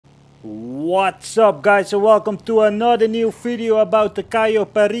What's up guys, and welcome to another new video about the Cayo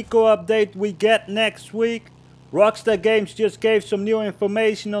Perico update we get next week. Rockstar Games just gave some new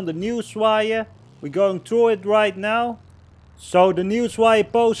information on the newswire. We're going through it right now. So the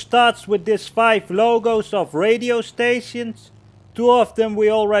newswire post starts with these 5 logos of radio stations. 2 of them we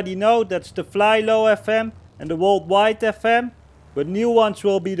already know, that's the Fly Low FM and the Worldwide FM. But new ones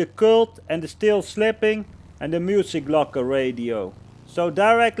will be the Cult and the Still Slipping and the Music Locker radio. So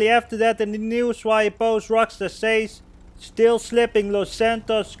directly after that in the newswire post, Rockstar says Still Slipping Los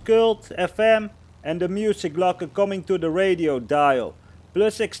Santos, Cult FM and the Music Locker coming to the radio dial.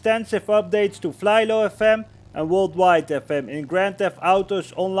 Plus extensive updates to Fly Low FM and Worldwide FM in Grand Theft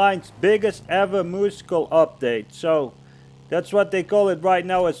Auto's Online's biggest ever musical update. So that's what they call it right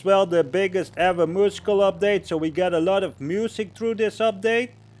now as well, the biggest ever musical update. So we get a lot of music through this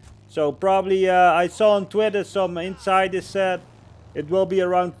update. So probably I saw on Twitter some insiders said it will be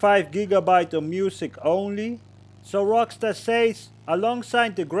around 5 GB of music only. So Rockstar says,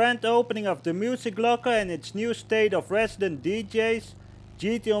 alongside the grand opening of the Music Locker and its new state of resident DJs,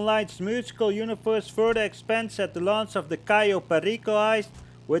 GTA Online's musical universe further expands at the launch of the Cayo Perico Heist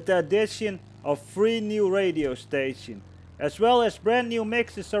with the addition of 3 new radio stations, as well as brand new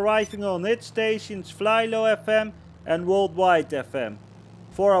mixes arriving on hit stations Fly Low FM and Worldwide FM,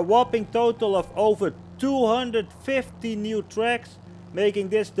 for a whopping total of over 250 new tracks, making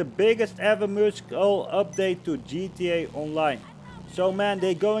this the biggest ever musical update to GTA Online. So man,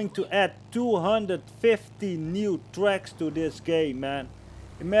 they're going to add 250 new tracks to this game, man.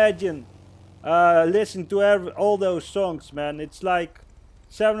 Imagine listen to all those songs, man. It's like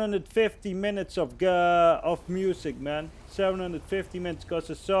 750 minutes of music, man. 750 minutes, because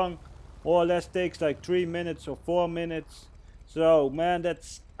a song more or less takes like 3 minutes or 4 minutes. So man,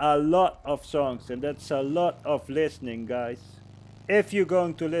 that's a lot of songs, and that's a lot of listening, guys, if you're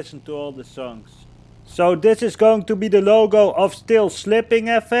going to listen to all the songs. So this is going to be the logo of Still Slipping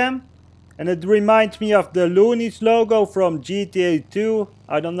FM, and it reminds me of the Loonies logo from GTA 2.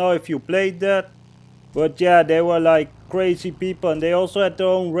 I don't know if you played that, but yeah, they were like crazy people, and they also had their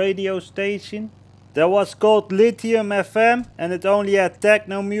own radio station that was called Lithium FM, and it only had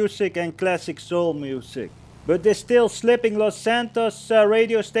techno music and classic soul music. But this Still Slipping Los Santos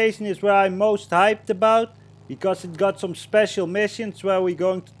radio station is where I'm most hyped about, because it got some special missions where we're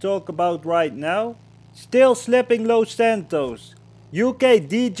going to talk about right now. Still Slipping Los Santos. UK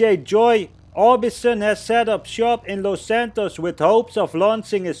DJ Joy Orbison has set up shop in Los Santos with hopes of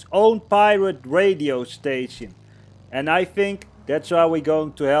launching his own pirate radio station. And I think that's why we're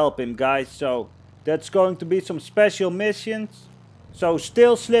going to help him, guys. So that's going to be some special missions. So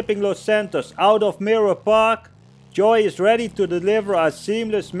Still Slipping Los Santos out of Mirror Park. Joy is ready to deliver a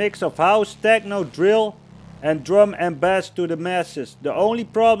seamless mix of house, techno, drill and drum and bass to the masses. The only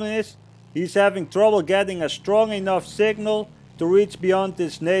problem is he's having trouble getting a strong enough signal to reach beyond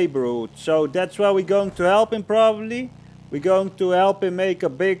this neighborhood. So that's why we're going to help him probably. We're going to help him make a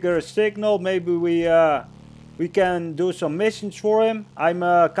bigger signal. Maybe we can do some missions for him. I'm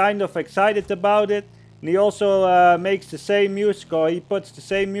kind of excited about it. And he also makes the same music, or he puts the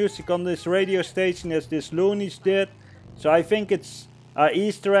same music on this radio station as this Loonies did. So I think it's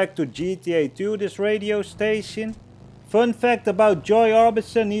Easter egg to GTA 2, this radio station. Fun fact about Joy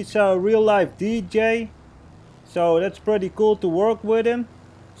Orbison, he's a real life DJ. So that's pretty cool to work with him.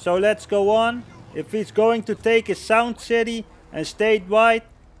 So let's go on. If he's going to take his Sound City and statewide,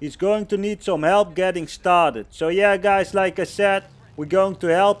 he's going to need some help getting started. So yeah guys, like I said, we're going to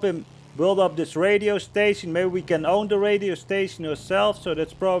help him build up this radio station. Maybe we can own the radio station ourselves, so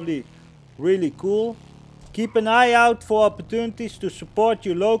that's probably really cool. Keep an eye out for opportunities to support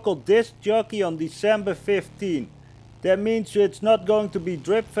your local disc jockey on December 15. That means it's not going to be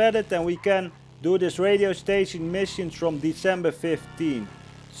drip fed, and we can do this radio station missions from December 15.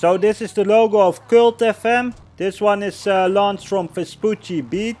 So this is the logo of Cult FM. This one is launched from Vespucci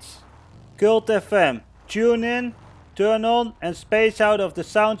Beats. Cult FM. Tune in, turn on and space out of the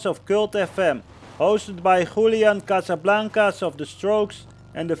sounds of Cult FM. Hosted by Julian Casablancas of The Strokes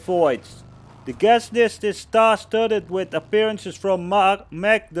and The Voids. The guest list is star-studded with appearances from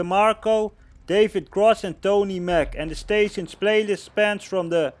Mac DeMarco, David Cross and Tony Mac, and the station's playlist spans from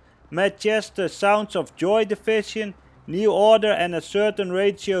the Manchester Sounds of Joy Division, New Order, and a certain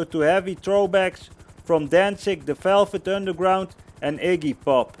ratio to heavy throwbacks from Danzig, The Velvet Underground and Iggy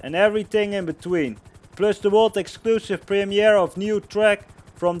Pop, and everything in between. Plus the world exclusive premiere of new track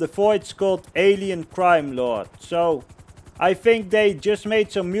from The Voids called Alien Crime Lord. So I think they just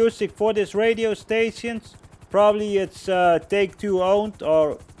made some music for this radio stations. Probably it's Take-Two owned,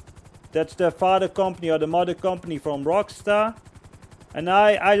 or that's the father company or the mother company from Rockstar. And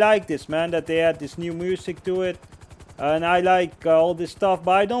I like this, man, that they add this new music to it. And I like all this stuff,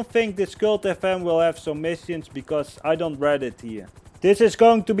 but I don't think this Cult FM will have some missions because I don't read it here. This is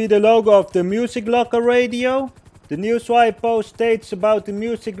going to be the logo of the Music Locker radio. The Newswire post states about the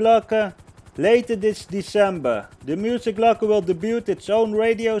Music Locker: later this December, the Music Locker will debut its own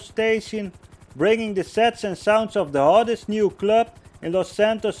radio station, bringing the sets and sounds of the hottest new club in Los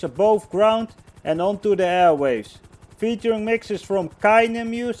Santos above ground and onto the airwaves, featuring mixes from Kaine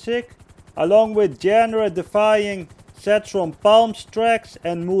music, along with genre-defying sets from Palms Tracks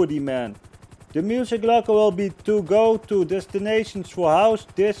and Moody Man. The Music Locker will be to go-to destinations for house,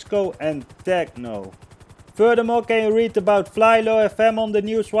 disco and techno. Furthermore, can you read about Fly Low FM on the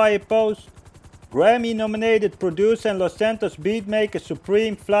Newswire post? Grammy-nominated producer and Los Santos beatmaker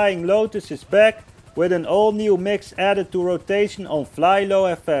Supreme Flying Lotus is back with an all-new mix added to rotation on Fly Low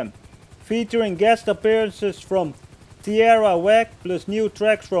FM, featuring guest appearances from Tierra Whack plus new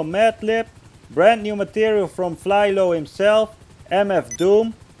tracks from Madlib, brand new material from Fly Low himself, MF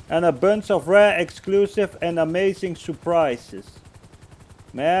Doom, and a bunch of rare exclusive and amazing surprises.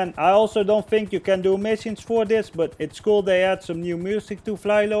 Man, I also don't think you can do missions for this, but it's cool they add some new music to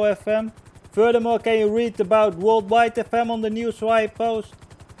Fly Low FM. Furthermore, can you read about Worldwide FM on the Newswire post?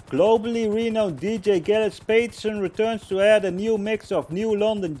 Globally renowned DJ Gillis Peterson returns to add a new mix of new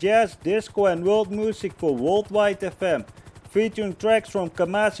London jazz, disco and world music for Worldwide FM, featuring tracks from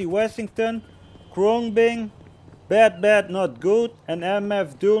Kamasi Washington, Krongbing, Bad Bad Not Good and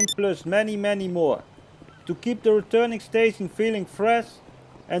MF Doom plus many more. To keep the returning station feeling fresh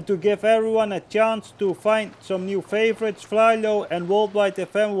and to give everyone a chance to find some new favorites, Fly Low and Worldwide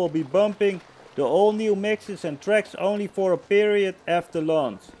FM will be bumping the all new mixes and tracks only for a period after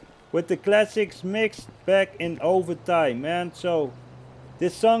launch, with the classics mixed back in overtime, man. So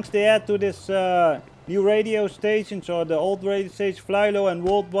these songs they add to this new radio stations, or the old radio stations Fly Low and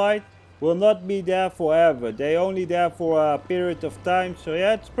Worldwide, will not be there forever. They only there for a period of time. So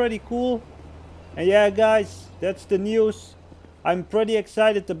yeah, it's pretty cool. And yeah guys, that's the news. I'm pretty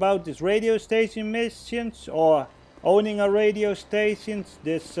excited about this radio station missions, or owning a radio station,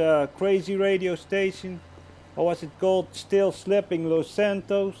 this crazy radio station. Or was it called? Still Slipping Los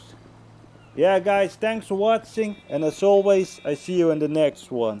Santos. Yeah guys, thanks for watching, and as always, I see you in the next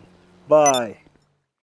one. Bye.